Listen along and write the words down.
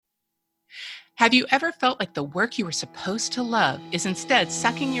Have you ever felt like the work you were supposed to love is instead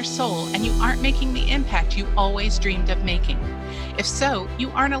sucking your soul and you aren't making the impact you always dreamed of making? If so, you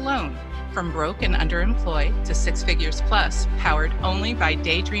aren't alone. From broke and underemployed to six figures plus, powered only by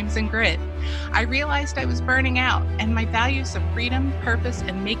daydreams and grit, I realized I was burning out and my values of freedom, purpose,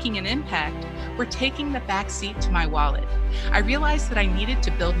 and making an impact were taking the back seat to my wallet. I realized that I needed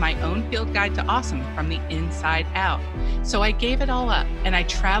to build my own field guide to awesome from the inside out. So I gave it all up and I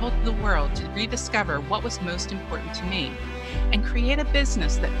traveled the world to rediscover what was most important to me and create a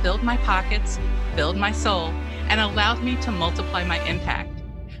business that filled my pockets, filled my soul, and allowed me to multiply my impact.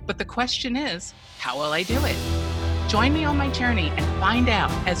 But the question is, how will I do it? Join me on my journey and find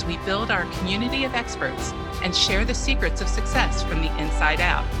out as we build our community of experts and share the secrets of success from the inside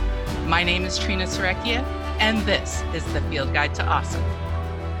out. My name is Trina Serecchia, and this is the Field Guide to Awesome.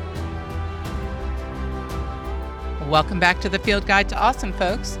 Welcome back to the Field Guide to Awesome,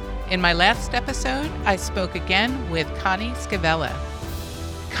 folks. In my last episode, I spoke again with Connie Scavella.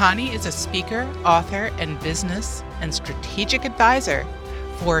 Connie is a speaker, author, and business and strategic advisor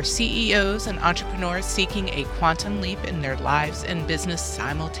for CEOs and entrepreneurs seeking a quantum leap in their lives and business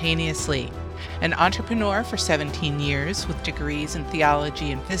simultaneously. An entrepreneur for 17 years with degrees in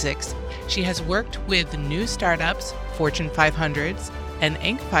theology and physics, she has worked with new startups, Fortune 500s, and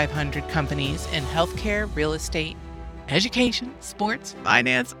Inc. 500 companies in healthcare, real estate, education, sports,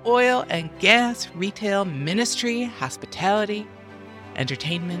 finance, oil and gas, retail, ministry, hospitality,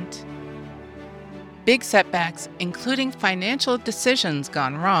 entertainment. Big setbacks, including financial decisions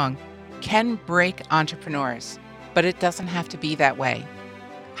gone wrong, can break entrepreneurs, but it doesn't have to be that way.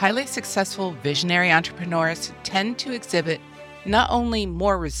 Highly successful visionary entrepreneurs tend to exhibit not only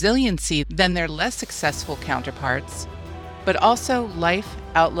more resiliency than their less successful counterparts, but also life,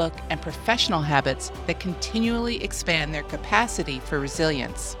 outlook, and professional habits that continually expand their capacity for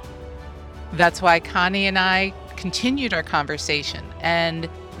resilience. That's why Connie and I continued our conversation, and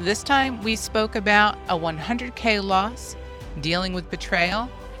this time we spoke about a 100K loss, dealing with betrayal,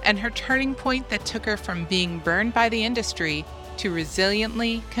 and her turning point that took her from being burned by the industry to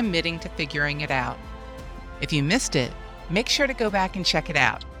resiliently committing to figuring it out. If you missed it, make sure to go back and check it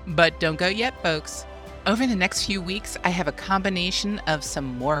out. But don't go yet, folks. Over the next few weeks, I have a combination of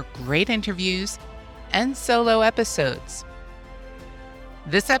some more great interviews and solo episodes.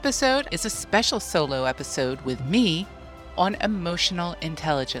 This episode is a special solo episode with me on emotional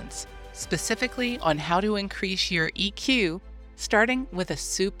intelligence, specifically on how to increase your EQ, starting with a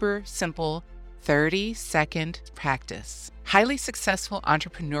super simple 30-second practice. Highly successful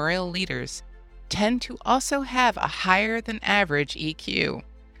entrepreneurial leaders tend to also have a higher than average EQ.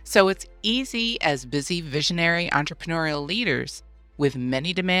 So it's easy as busy visionary entrepreneurial leaders with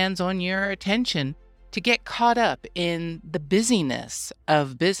many demands on your attention to get caught up in the busyness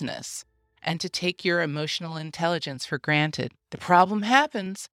of business and to take your emotional intelligence for granted. The problem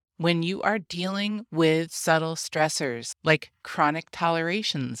happens when you are dealing with subtle stressors like chronic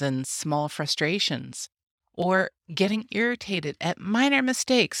tolerations and small frustrations, or getting irritated at minor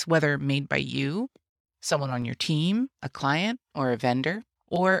mistakes, whether made by you, someone on your team, a client, or a vendor,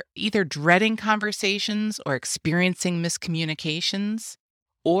 or either dreading conversations or experiencing miscommunications,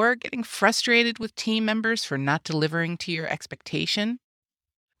 or getting frustrated with team members for not delivering to your expectation,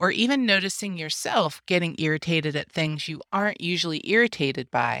 or even noticing yourself getting irritated at things you aren't usually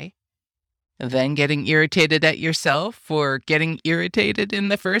irritated by, then getting irritated at yourself for getting irritated in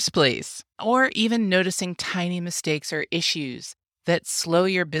the first place, or even noticing tiny mistakes or issues that slow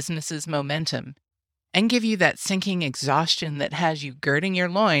your business's momentum and give you that sinking exhaustion that has you girding your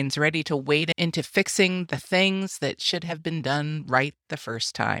loins ready to wade into fixing the things that should have been done right the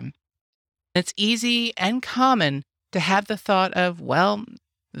first time. It's easy and common to have the thought of, well,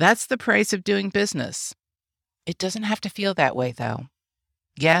 that's the price of doing business. It doesn't have to feel that way, though.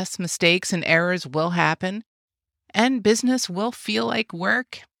 Yes, mistakes and errors will happen, and business will feel like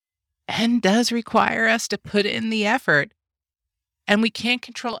work and does require us to put in the effort. And we can't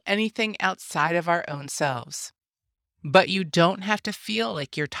control anything outside of our own selves. But you don't have to feel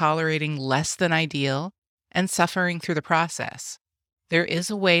like you're tolerating less than ideal and suffering through the process. There is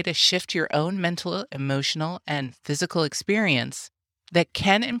a way to shift your own mental, emotional, and physical experience that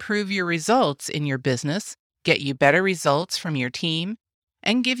can improve your results in your business, get you better results from your team,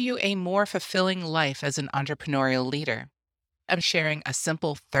 and give you a more fulfilling life as an entrepreneurial leader. I'm sharing a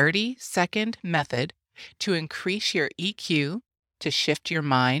simple 30-second method to increase your EQ, to shift your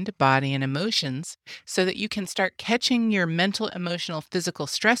mind, body, and emotions so that you can start catching your mental, emotional, physical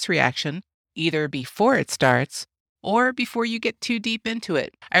stress reaction either before it starts or before you get too deep into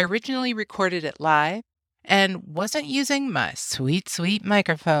it. I originally recorded it live and wasn't using my sweet, sweet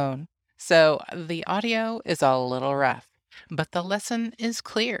microphone. So the audio is a little rough, but the lesson is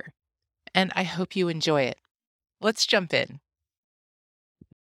clear, and I hope you enjoy it. Let's jump in.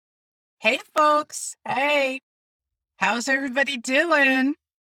 Hey, folks. Hey, how's everybody doing?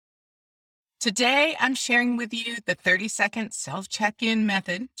 Today, I'm sharing with you the 30-second self-check-in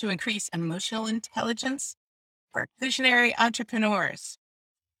method to increase emotional intelligence for visionary entrepreneurs.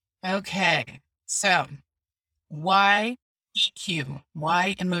 Okay, so why EQ?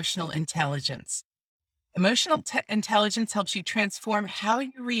 Why emotional intelligence? Emotional intelligence helps you transform how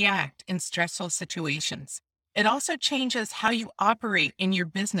you react in stressful situations. It also changes how you operate in your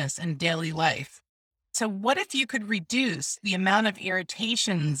business and daily life. So, what if you could reduce the amount of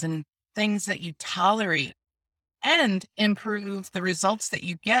irritations and things that you tolerate and improve the results that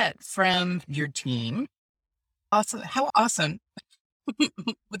you get from your team? Also, how awesome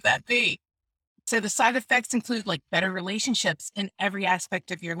would that be? So, the side effects include like better relationships in every aspect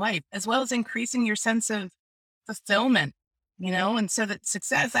of your life, as well as increasing your sense of fulfillment, and so that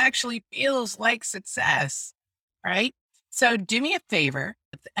success actually feels like success, right? So, do me a favor,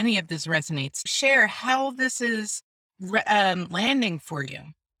 if any of this resonates, share how this is landing for you.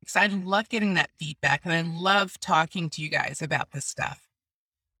 Because I love getting that feedback and I love talking to you guys about this stuff.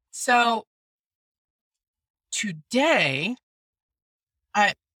 So, today,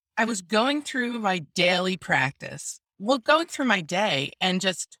 I, I was going through my daily practice. Well, going through my day and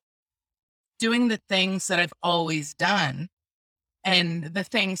just doing the things that I've always done and the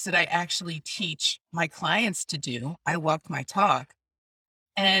things that I actually teach my clients to do. I walk my talk.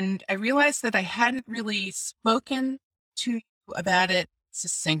 And I realized that I hadn't really spoken to you about it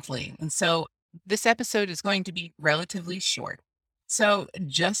succinctly. And so this episode is going to be relatively short. So,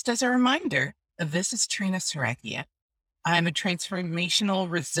 just as a reminder, this is Trina Sarakia. I'm a transformational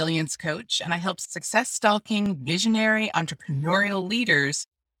resilience coach, and I help success stalking visionary entrepreneurial leaders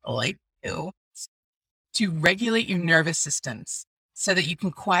like you to regulate your nervous systems so that you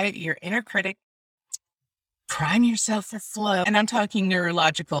can quiet your inner critic, prime yourself for flow. And I'm talking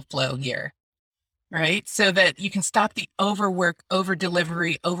neurological flow here, right? So that you can stop the overwork, over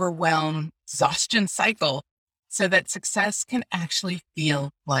delivery, overwhelm, exhaustion cycle so that success can actually feel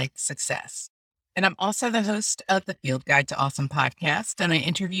like success. And I'm also the host of the Field Guide to Awesome podcast, and I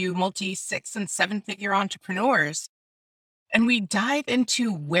interview multi 6 and 7 figure entrepreneurs. And we dive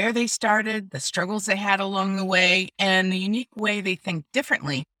into where they started, the struggles they had along the way, and the unique way they think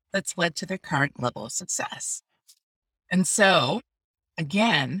differently that's led to their current level of success. And so,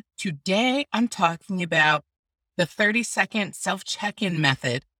 again, today I'm talking about the 30-second self-check-in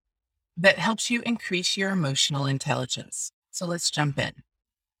method that helps you increase your emotional intelligence. So let's jump in.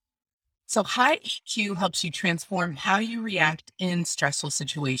 So high EQ helps you transform how you react in stressful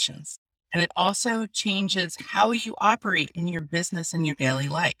situations. And it also changes how you operate in your business and your daily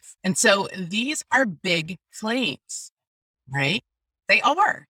life. And so these are big claims, right? They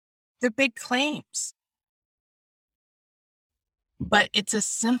are. They're big claims. But it's a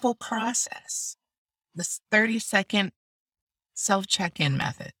simple process, this 30-second self-check-in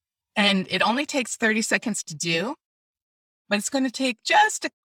method. And it only takes 30 seconds to do, but it's going to take just a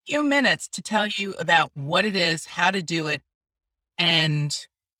few minutes to tell you about what it is, how to do it, and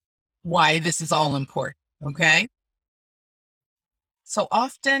why this is all important. Okay. So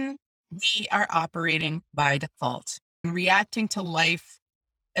often we are operating by default, reacting to life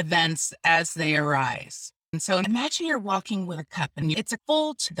events as they arise. And so imagine you're walking with a cup and it's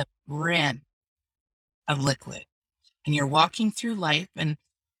full to the brim of liquid, and you're walking through life and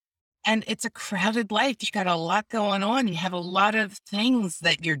it's a crowded life. You got a lot going on. You have a lot of things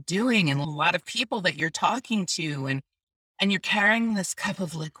that you're doing and a lot of people that you're talking to, and you're carrying this cup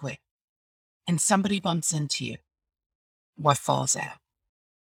of liquid and somebody bumps into you. What falls out?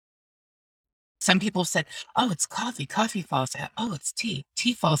 Some people said, oh, it's coffee. Coffee falls out. Oh, it's tea.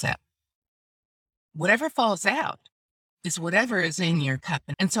 Tea falls out. Whatever falls out is whatever is in your cup.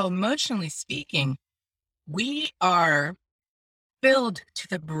 And so emotionally speaking, we are filled to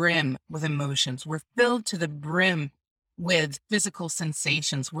the brim with emotions. We're filled to the brim with physical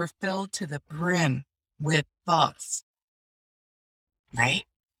sensations. We're filled to the brim with thoughts, right?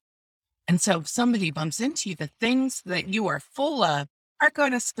 And so if somebody bumps into you, the things that you are full of are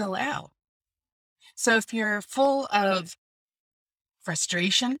going to spill out. So if you're full of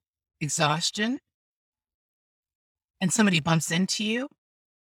frustration, exhaustion, and somebody bumps into you,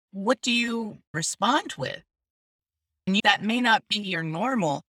 what do you respond with? And that may not be your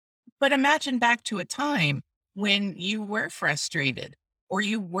normal, but imagine back to a time when you were frustrated, or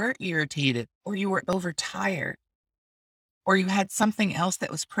you were irritated, or you were overtired, or you had something else that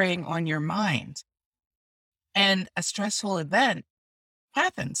was preying on your mind. And a stressful event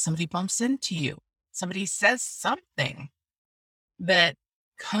happens. Somebody bumps into you. Somebody says something that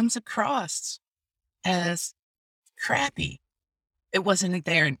comes across as crappy. It wasn't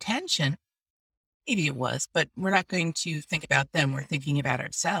their intention. Maybe it was, but we're not going to think about them. We're thinking about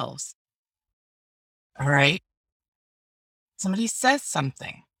ourselves. All right. Somebody says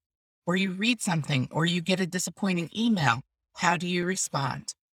something, or you read something, or you get a disappointing email. How do you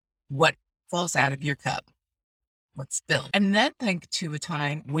respond? What falls out of your cup? What's spilled? And then think to a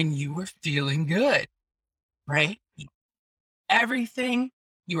time when you were feeling good, right? Everything,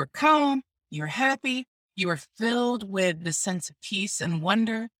 you were calm, you were happy, you were filled with the sense of peace and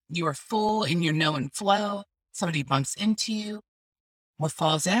wonder. You are full in your know and flow. Somebody bumps into you. What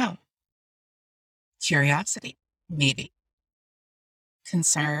falls out? Curiosity, maybe.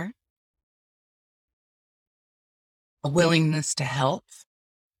 Concern, a willingness to help,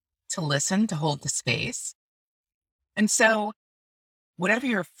 to listen, to hold the space. And so, whatever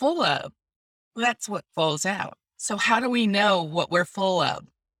you're full of, that's what falls out. So, how do we know what we're full of?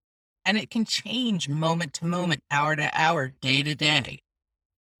 And it can change moment to moment, hour to hour, day to day.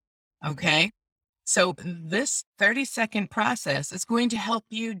 Okay. So this 30-second process is going to help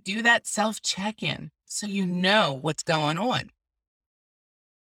you do that self check-in so you know what's going on.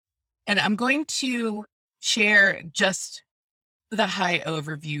 And I'm going to share just the high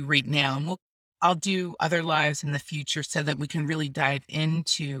overview right now. And I'll do other lives in the future so that we can really dive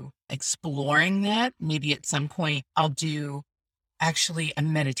into exploring that. Maybe at some point I'll do actually a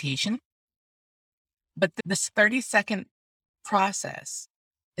meditation. But this 30-second process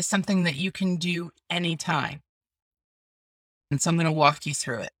is something that you can do anytime. And so I'm going to walk you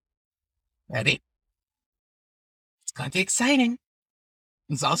through it. Ready? It's going to be exciting.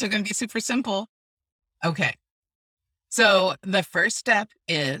 It's also going to be super simple. Okay. So the first step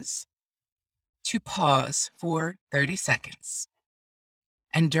is to pause for 30 seconds.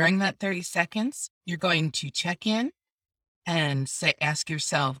 And during that 30 seconds, you're going to check in and ask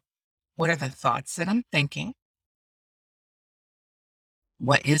yourself, what are the thoughts that I'm thinking?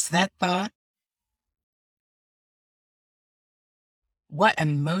 What is that thought? What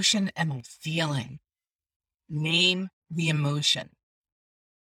emotion am I feeling? Name the emotion.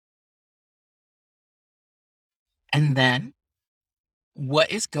 And then,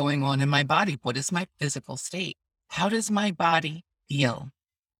 what is going on in my body? What is my physical state? How does my body feel?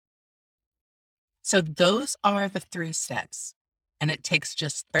 So those are the 3 steps, and it takes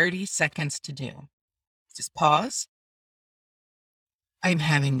just 30 seconds to do. Just pause. I'm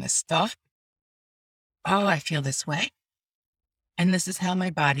having this thought. Oh, I feel this way. And this is how my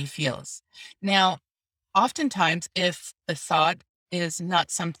body feels. Now, oftentimes, if the thought is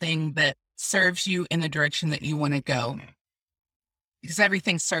not something that serves you in the direction that you want to go, because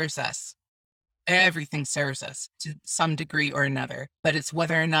everything serves us to some degree or another, but it's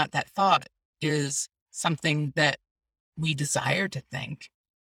whether or not that thought is something that we desire to think.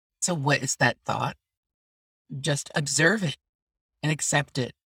 So what is that thought? Just observe it and accept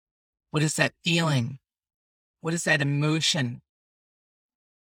it. What is that feeling? What is that emotion?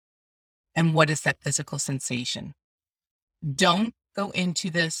 And what is that physical sensation? Don't go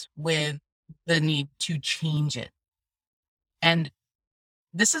into this with the need to change it. And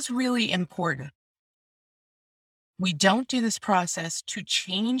this is really important. We don't do this process to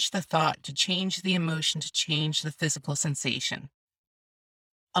change the thought, to change the emotion, to change the physical sensation.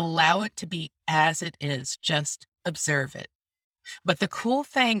 Allow it to be as it is. Just observe it. But the cool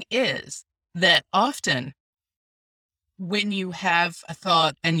thing is that often when you have a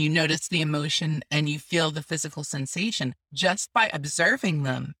thought and you notice the emotion and you feel the physical sensation, just by observing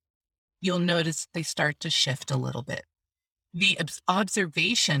them, you'll notice they start to shift a little bit. The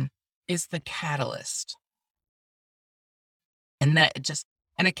observation is the catalyst. And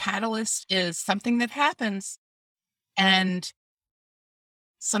a catalyst is something that happens and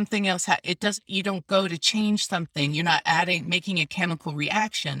something else. You don't go to change something. You're not making a chemical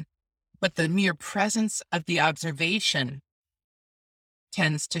reaction, but the mere presence of the observation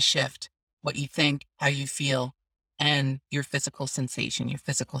tends to shift what you think, how you feel, and your physical sensation, your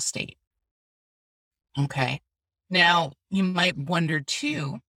physical state. Okay. Now, you might wonder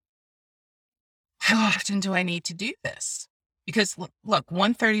too, how often do I need to do this? Because look,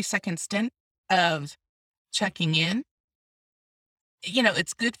 1 30-second stint of checking in,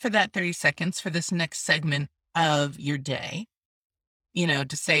 it's good for that 30 seconds for this next segment of your day,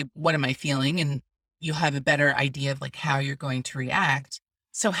 to say, what am I feeling? And you'll have a better idea of how you're going to react.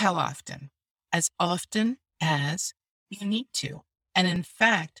 So how often? As often as you need to. And in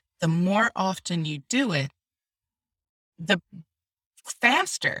fact, the more often you do it, the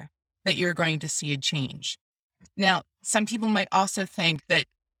faster that you're going to see a change. Now, some people might also think that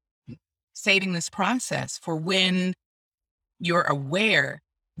saving this process for when you're aware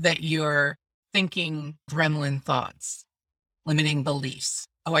that you're thinking gremlin thoughts, limiting beliefs.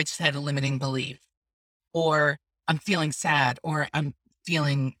 Oh, I just had a limiting belief. Or I'm feeling sad, or I'm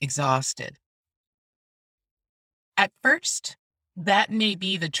feeling exhausted. At first, that may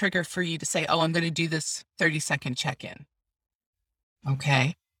be the trigger for you to say, oh, I'm going to do this 30-second check-in.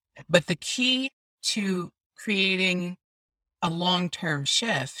 Okay. But the key to creating a long-term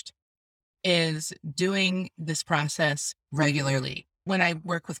shift is doing this process regularly. When I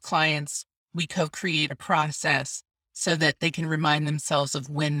work with clients, we co-create a process so that they can remind themselves of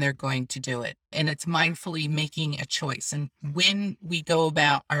when they're going to do it. And it's mindfully making a choice. And when we go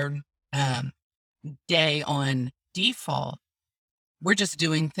about our day on default, we're just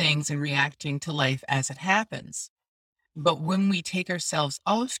doing things and reacting to life as it happens. But when we take ourselves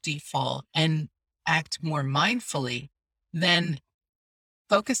off default and act more mindfully, then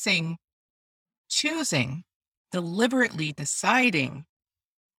focusing, choosing, deliberately deciding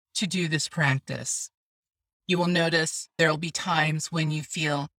to do this practice, you will notice there'll be times when you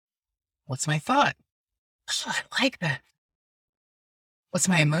feel, what's my thought? Oh, I like that. What's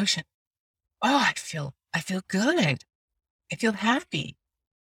my emotion? Oh, I feel good. I feel happy.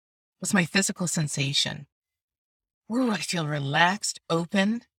 What's my physical sensation? Ooh, I feel relaxed,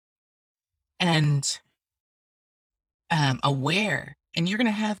 open, and aware. And you're going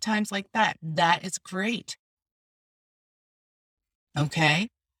to have times like that. That is great. Okay.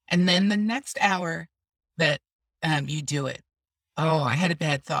 And then the next hour that you do it, oh, I had a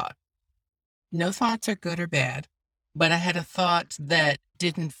bad thought. No thoughts are good or bad, but I had a thought that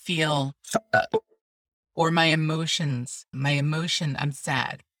didn't feel, or my emotion, I'm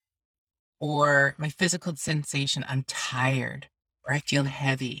sad, or my physical sensation, I'm tired, or I feel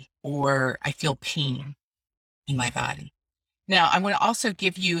heavy, or I feel pain in my body. Now, I want to also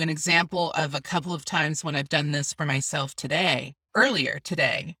give you an example of a couple of times when I've done this for myself earlier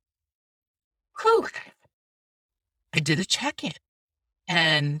today. Whew, I did a check-in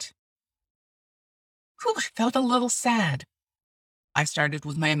and I felt a little sad. I started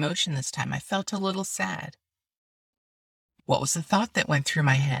with my emotion this time. I felt a little sad. What was the thought that went through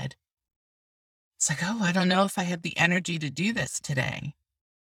my head? It's like, oh, I don't know if I have the energy to do this today.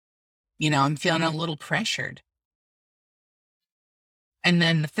 I'm feeling a little pressured. And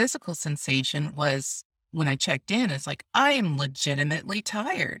then the physical sensation was when I checked in, it's like, I am legitimately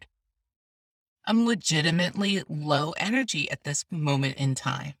tired. I'm legitimately low energy at this moment in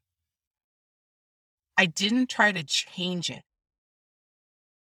time. I didn't try to change it,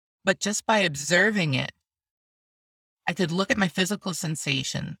 but just by observing it, I could look at my physical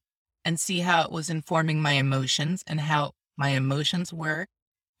sensation and see how it was informing my emotions and how my emotions were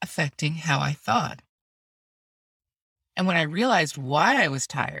affecting how I thought. And when I realized why I was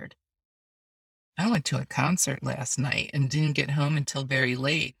tired, I went to a concert last night and didn't get home until very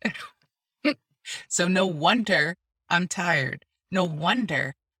late. So no wonder I'm tired. No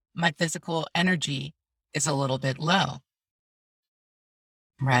wonder my physical energy is a little bit low.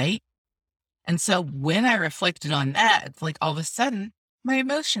 Right? And so when I reflected on that, it's like all of a sudden my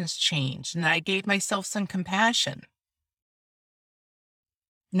emotions changed and I gave myself some compassion.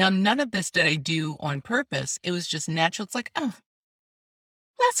 Now, none of this did I do on purpose. It was just natural. It's like, oh,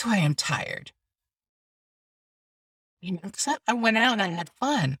 that's why I'm tired. 'Cause I went out and I had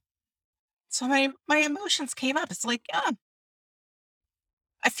fun. So my emotions came up. It's like, yeah,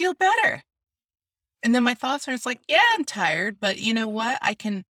 I feel better. And then my thoughts are, it's like, yeah, I'm tired, but you know what? I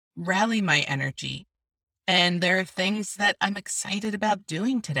can rally my energy. And there are things that I'm excited about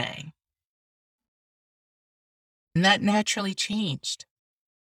doing today. And that naturally changed.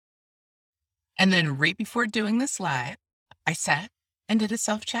 And then right before doing this live, I sat and did a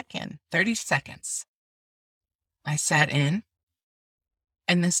self check-in, 30 seconds. I sat in,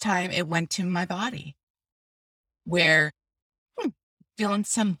 and this time it went to my body where feeling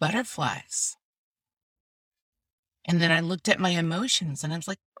some butterflies. And then I looked at my emotions and I was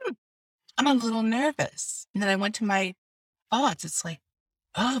like, I'm a little nervous. And then I went to my thoughts. It's like,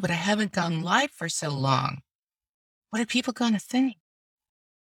 oh, but I haven't gone live for so long. What are people going to think?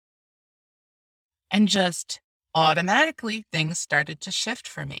 And just automatically things started to shift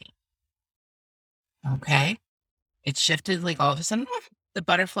for me. Okay. It shifted like all of a sudden, the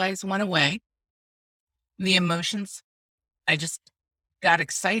butterflies went away. The emotions, I just got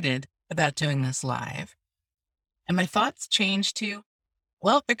excited about doing this live. And my thoughts changed to,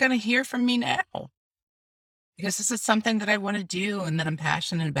 well, they're going to hear from me now. Because this is something that I want to do and that I'm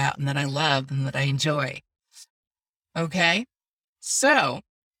passionate about and that I love and that I enjoy. Okay. So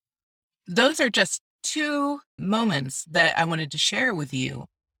those are just two moments that I wanted to share with you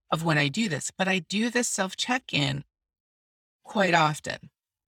of when I do this, but I do this self-check-in quite often.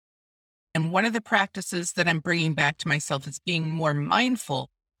 And one of the practices that I'm bringing back to myself is being more mindful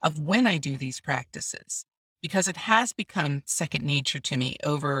of when I do these practices, because it has become second nature to me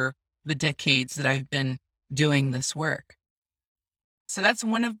over the decades that I've been doing this work. So that's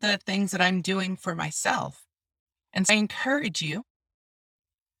one of the things that I'm doing for myself. And so I encourage you,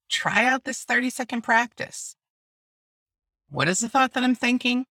 try out this 30-second practice. What is the thought that I'm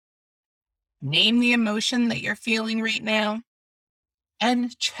thinking? Name the emotion that you're feeling right now.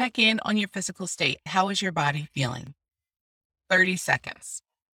 And check in on your physical state. How is your body feeling? 30 seconds.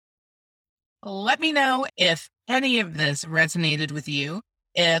 Let me know if any of this resonated with you,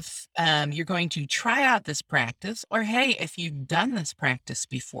 if you're going to try out this practice, or hey, if you've done this practice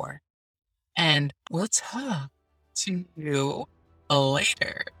before. And we'll talk to you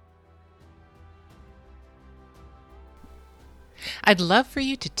later. I'd love for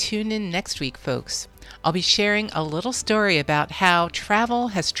you to tune in next week, folks. I'll be sharing a little story about how travel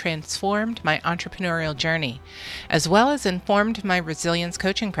has transformed my entrepreneurial journey, as well as informed my resilience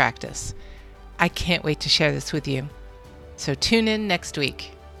coaching practice. I can't wait to share this with you. So tune in next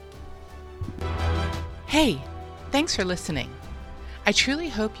week. Hey, thanks for listening. I truly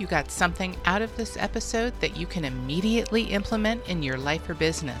hope you got something out of this episode that you can immediately implement in your life or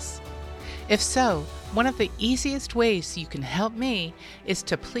business. If so, one of the easiest ways you can help me is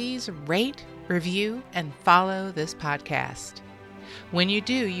to please rate, review, and follow this podcast. When you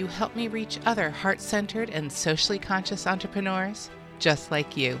do, you help me reach other heart-centered and socially conscious entrepreneurs just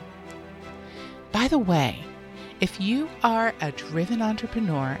like you. By the way, if you are a driven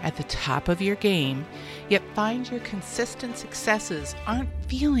entrepreneur at the top of your game, yet find your consistent successes aren't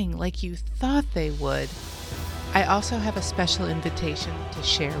feeling like you thought they would, I also have a special invitation to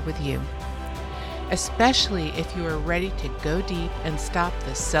share with you. Especially if you are ready to go deep and stop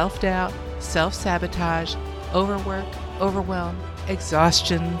the self-doubt, self-sabotage, overwork, overwhelm,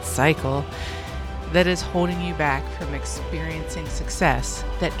 exhaustion cycle that is holding you back from experiencing success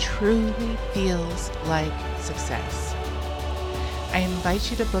that truly feels like success. I invite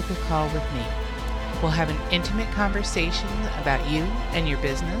you to book a call with me. We'll have an intimate conversation about you and your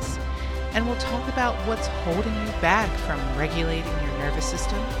business, and we'll talk about what's holding you back from regulating your nervous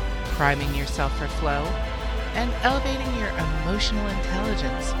system, priming yourself for flow, and elevating your emotional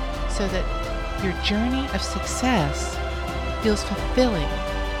intelligence so that your journey of success feels fulfilling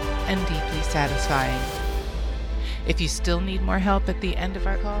and deeply satisfying. If you still need more help at the end of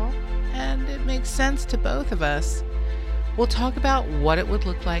our call, and it makes sense to both of us, we'll talk about what it would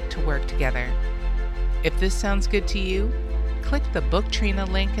look like to work together. If this sounds good to you, click the Book Trina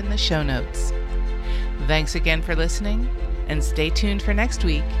link in the show notes. Thanks again for listening, and stay tuned for next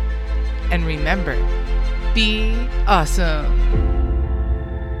week. And remember, be awesome.